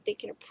so that they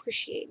can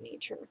appreciate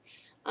nature.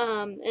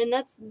 And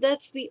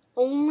that's the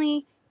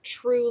only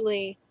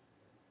truly,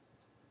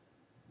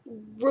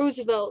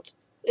 Roosevelt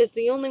is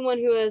the only one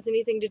who has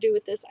anything to do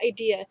with this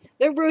idea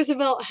that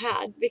Roosevelt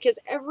had, because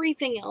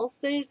everything else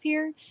that is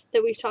here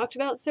that we've talked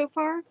about so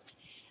far,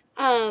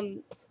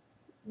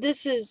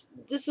 this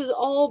has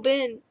all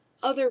been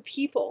other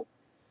people.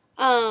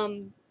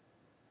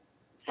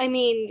 I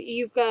mean,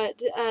 you've got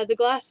the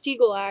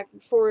Glass-Steagall Act.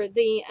 For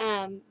the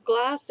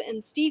Glass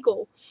and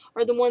Steagall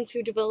are the ones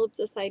who developed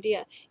this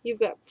idea. You've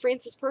got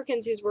Frances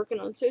Perkins, who's working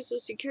on Social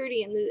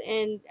Security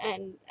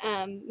and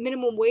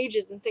minimum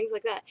wages and things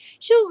like that.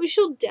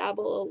 She'll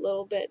dabble a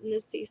little bit in the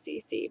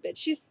CCC, but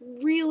she's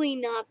really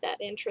not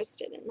that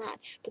interested in that.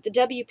 But the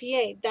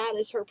WPA, that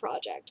is her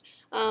project.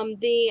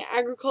 The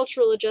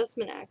Agricultural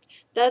Adjustment Act,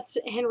 that's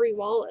Henry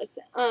Wallace.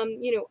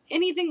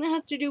 Anything that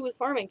has to do with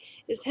farming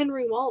is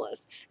Henry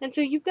Wallace. And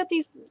so you've got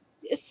these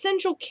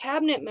essential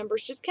cabinet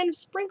members just kind of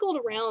sprinkled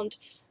around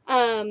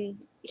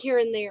here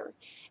and there,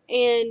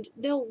 and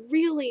they'll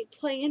really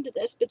play into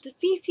this. But the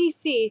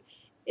CCC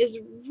is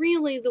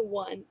really the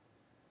one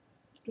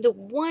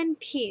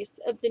piece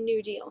of the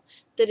New Deal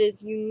that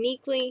is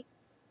uniquely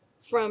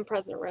from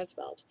President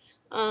Roosevelt.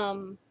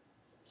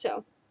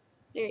 So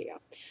there you go.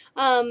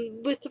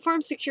 With the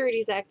Farm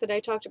Securities Act that I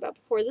talked about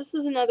before, this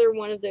is another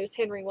one of those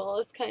Henry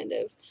Wallace kind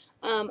of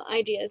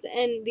ideas,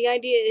 and the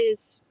idea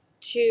is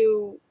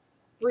to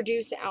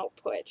reduce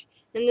output,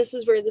 and this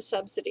is where the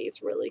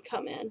subsidies really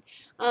come in,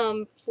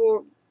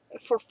 for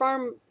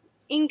farm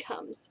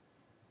incomes,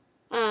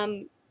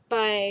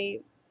 by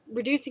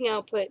reducing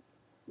output,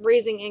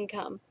 raising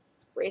income,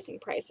 raising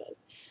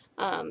prices,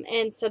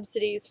 and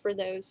subsidies for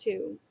those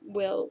who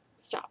will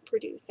stop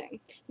producing.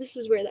 This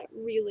is where that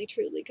really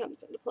truly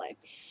comes into play.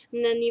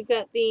 And then you've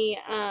got the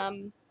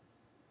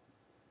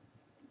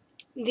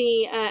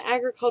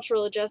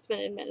Agricultural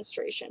Adjustment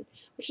Administration,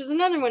 which is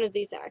another one of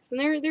these acts,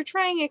 and they're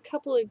trying a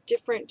couple of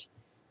different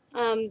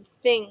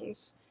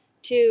things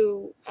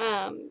to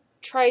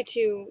try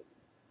to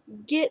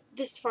get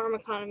this farm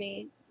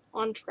economy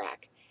on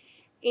track.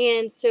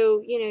 And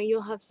so,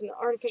 you'll have some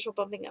artificial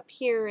bumping up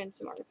here and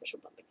some artificial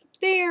bumping up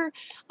there,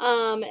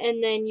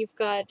 and then you've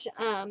got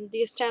the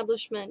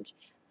establishment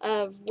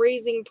of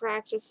raising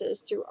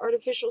practices through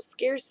artificial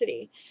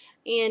scarcity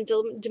and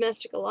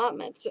domestic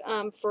allotments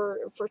for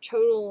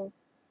total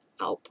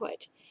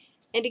output.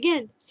 And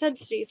again,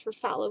 subsidies for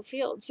fallow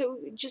fields. So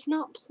just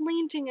not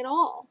planting at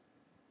all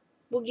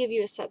will give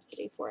you a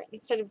subsidy for it,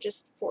 instead of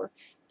just for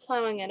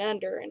plowing it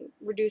under and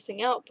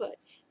reducing output.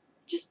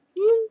 Just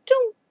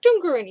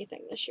don't grow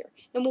anything this year,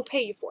 and we'll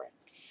pay you for it.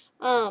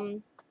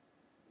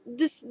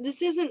 this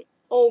isn't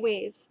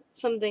always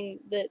something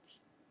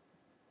that's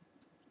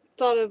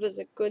thought of as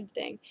a good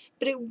thing,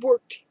 but it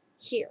worked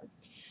here.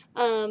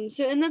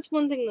 And that's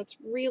one thing that's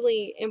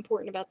really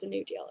important about the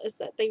New Deal, is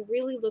that they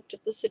really looked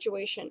at the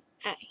situation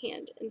at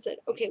hand and said,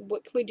 okay,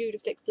 what can we do to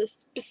fix this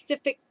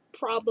specific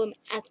problem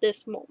at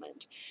this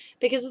moment?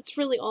 Because it's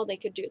really all they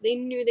could do. They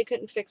knew they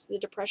couldn't fix the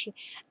Depression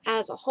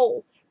as a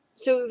whole.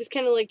 So it was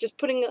kind of like just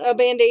putting a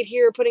Band-Aid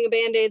here, putting a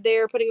Band-Aid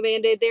there, putting a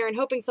Band-Aid there, and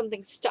hoping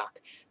something stuck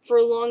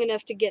for long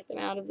enough to get them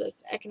out of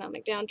this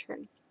economic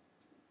downturn.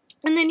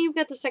 And then you've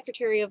got the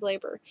Secretary of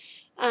Labor,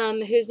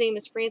 whose name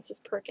is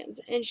Frances Perkins,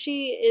 and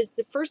she is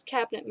the first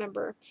cabinet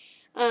member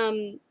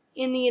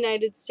in the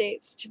United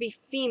States to be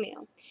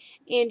female.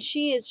 And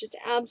she is just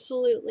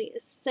absolutely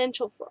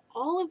essential for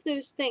all of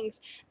those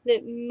things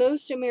that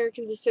most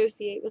Americans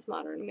associate with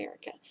modern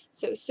America.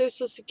 So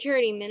Social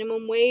Security,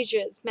 minimum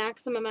wages,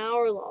 maximum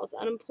hour laws,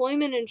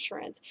 unemployment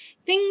insurance,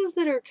 things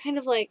that are kind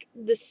of like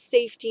the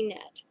safety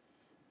net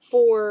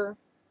for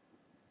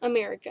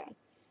America.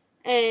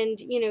 And,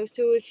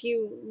 so if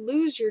you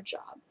lose your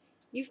job,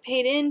 you've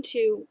paid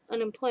into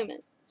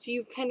unemployment. So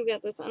you've kind of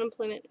got this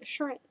unemployment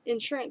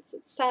insurance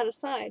that's set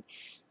aside,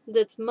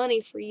 that's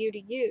money for you to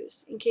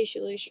use in case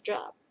you lose your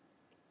job.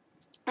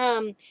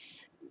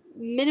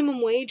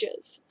 Minimum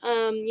wages.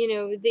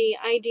 The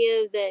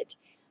idea that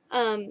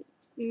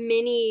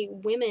many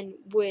women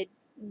would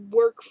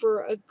work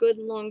for a good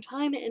long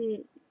time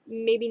and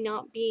maybe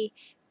not be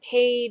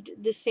paid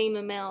the same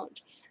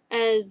amount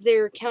as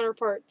their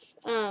counterparts.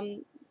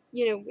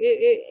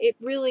 It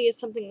really is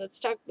something that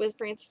stuck with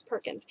Frances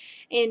Perkins.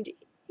 And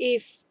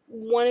if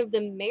one of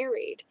them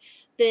married,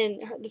 then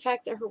the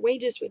fact that her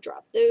wages would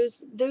drop,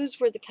 those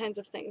were the kinds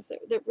of things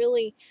that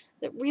really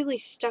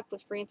stuck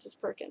with Frances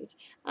Perkins.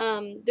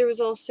 She was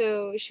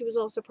also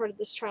part of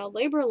this child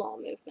labor law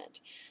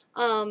movement.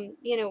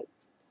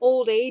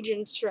 Old age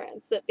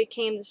insurance that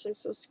became the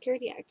Social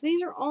Security Act.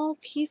 These are all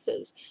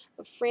pieces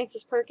of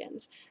Frances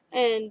Perkins,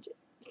 and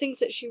things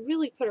that she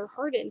really put her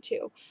heart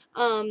into.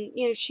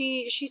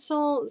 She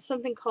saw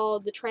something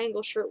called the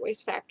Triangle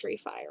Shirtwaist Factory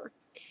fire,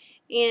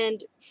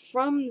 and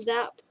from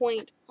that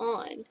point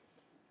on,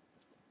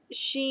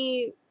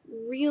 she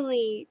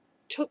really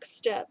took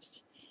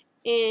steps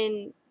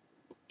in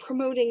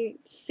promoting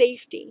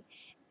safety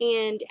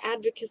and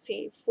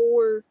advocacy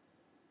for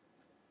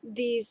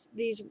these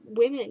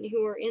women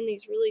who are in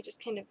these really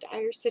just kind of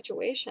dire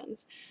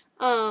situations.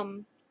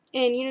 And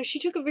she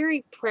took a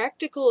very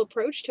practical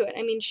approach to it.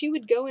 I mean, she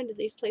would go into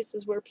these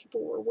places where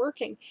people were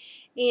working,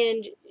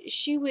 and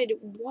she would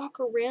walk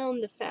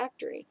around the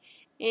factory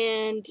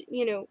and,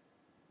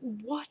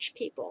 watch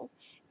people.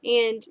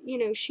 And,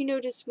 she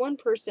noticed one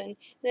person,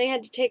 they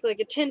had to take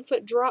like a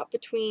 10-foot drop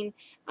between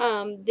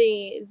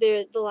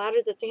the ladder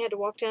that they had to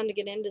walk down to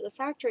get into the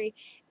factory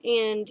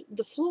and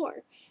the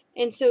floor.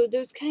 And so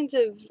those kinds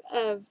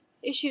of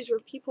issues where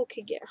people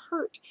could get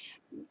hurt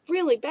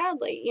really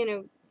badly,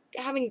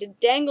 having to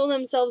dangle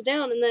themselves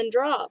down and then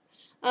drop,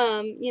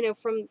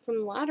 from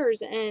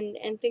ladders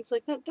and things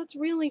like that. That's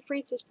really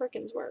Frances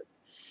Perkins' work.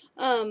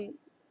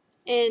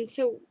 And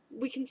so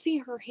we can see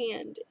her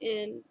hand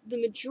in the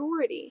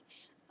majority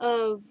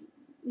of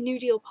New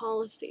Deal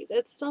policies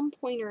at some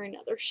point or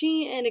another.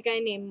 She and a guy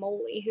named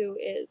Moley, who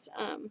is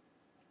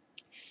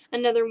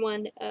another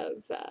one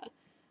of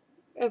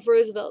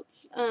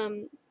Roosevelt's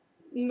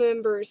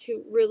members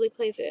who really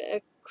plays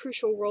a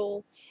crucial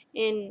role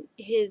in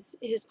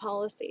his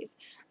policies.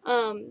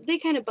 They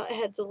kind of butt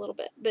heads a little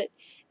bit, but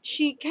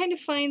she kind of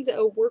finds a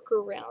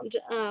workaround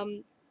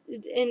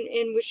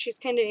in which she's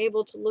kind of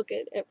able to look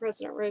at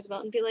President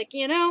Roosevelt and be like,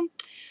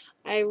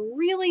 I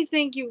really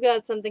think you've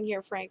got something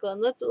here,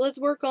 Franklin. Let's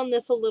work on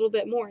this a little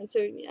bit more. And so,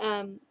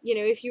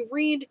 if you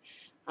read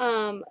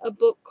a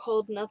book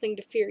called Nothing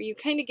to Fear, you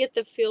kind of get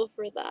the feel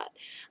for that.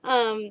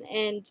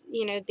 And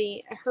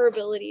her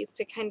abilities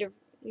to kind of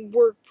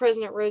work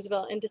President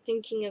Roosevelt into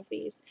thinking of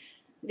these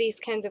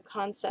kinds of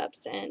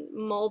concepts and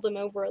mull them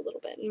over a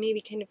little bit, and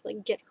maybe kind of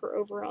like get him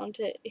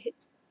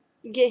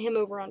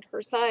over onto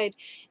her side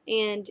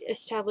and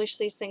establish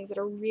these things that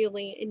are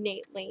really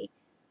innately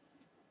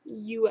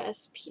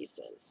U.S.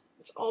 pieces.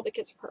 It's all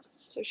because of her.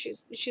 So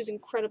she's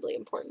incredibly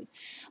important.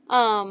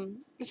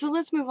 So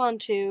let's move on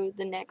to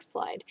the next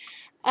slide.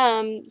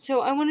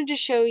 So I wanted to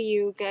show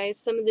you guys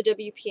some of the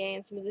WPA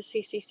and some of the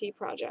CCC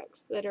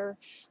projects that are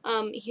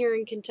here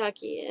in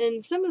Kentucky,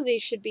 and some of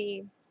these should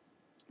be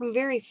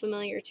very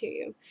familiar to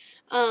you.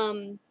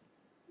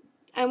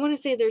 I want to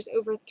say there's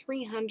over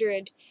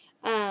 300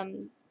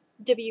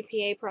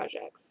 WPA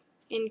projects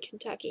in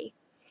Kentucky.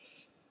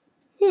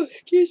 Oh,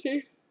 excuse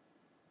me.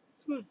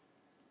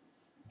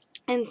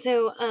 And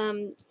so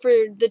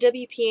for the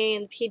WPA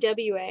and the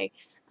PWA,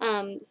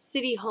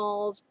 city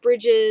halls,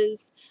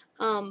 bridges,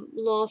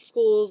 law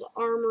schools,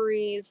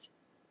 armories,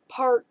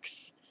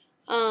 parks,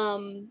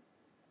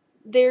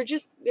 they're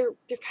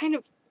kind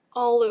of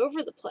all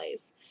over the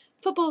place.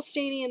 Football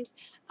stadiums,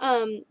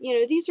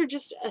 these are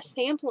just a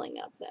sampling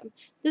of them.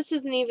 This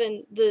isn't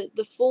even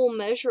the full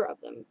measure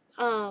of them.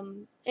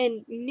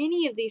 And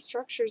many of these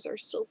structures are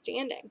still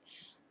standing.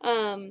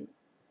 There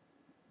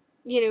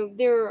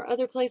are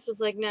other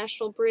places like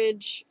National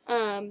Bridge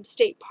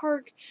State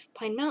Park,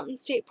 Pine Mountain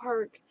State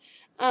Park,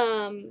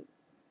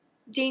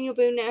 Daniel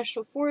Boone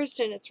National Forest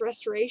and its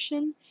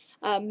restoration,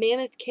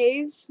 Mammoth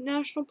Caves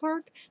National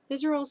Park.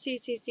 Those are all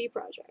CCC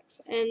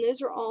projects, and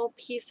those are all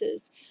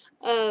pieces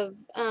of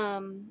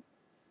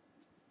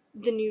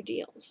the New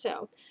Deal.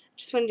 So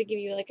just wanted to give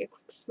you like a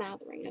quick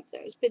smattering of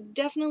those, but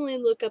definitely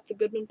look up the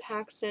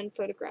Goodman-Paxton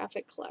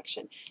photographic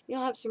collection.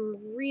 You'll have some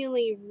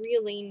really,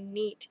 really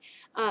neat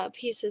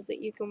pieces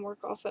that you can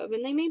work off of,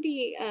 and they may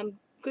be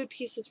good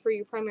pieces for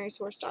your primary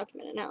source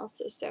document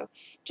analysis, so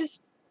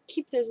just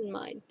keep those in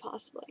mind,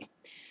 possibly.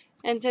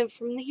 And so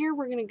from here,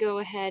 we're going to go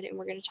ahead and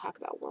we're going to talk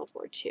about World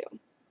War II.